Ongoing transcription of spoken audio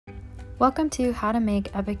Welcome to How to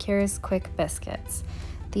Make Epicure's Quick Biscuits.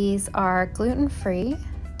 These are gluten-free,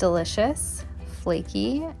 delicious,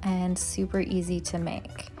 flaky, and super easy to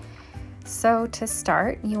make. So to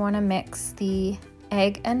start, you want to mix the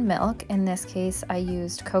egg and milk. In this case, I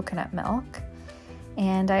used coconut milk.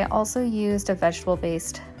 And I also used a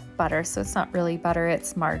vegetable-based butter, so it's not really butter,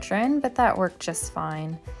 it's margarine, but that worked just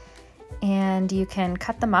fine. And you can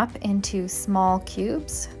cut them up into small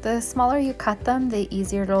cubes. The smaller you cut them, the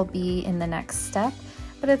easier it'll be in the next step,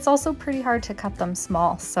 but it's also pretty hard to cut them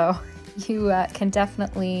small, so you can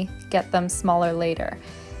definitely get them smaller later.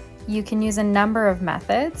 You can use a number of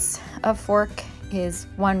methods. A fork is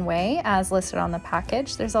one way, as listed on the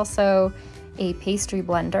package. There's also a pastry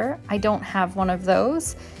blender. I don't have one of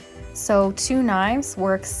those, so 2 knives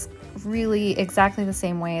works really exactly the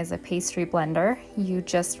same way as a pastry blender. You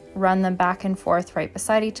just run them back and forth right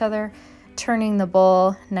beside each other, turning the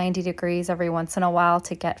bowl 90 degrees every once in a while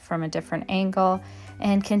to get from a different angle,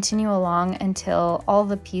 and continue along until all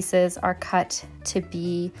the pieces are cut to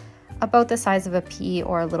be about the size of a pea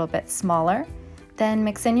or a little bit smaller. Then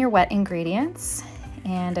mix in your wet ingredients,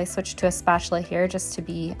 and I switched to a spatula here just to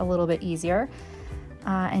be a little bit easier.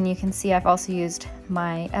 And you can see I've also used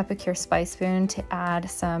my Epicure spice spoon to add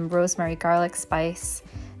some rosemary garlic spice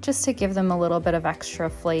just to give them a little bit of extra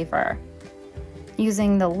flavor.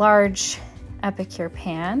 Using the large Epicure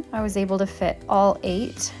pan, I was able to fit all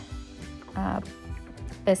 8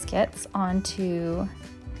 biscuits onto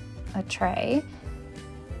a tray.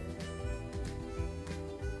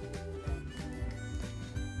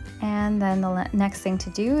 And then the next thing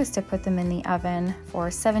to do is to put them in the oven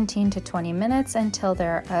for 17 to 20 minutes until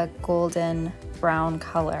they're a golden brown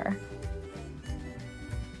color.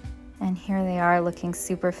 And here they are, looking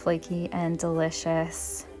super flaky and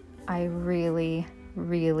delicious. I really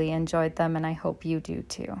enjoyed them, and I hope you do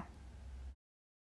too.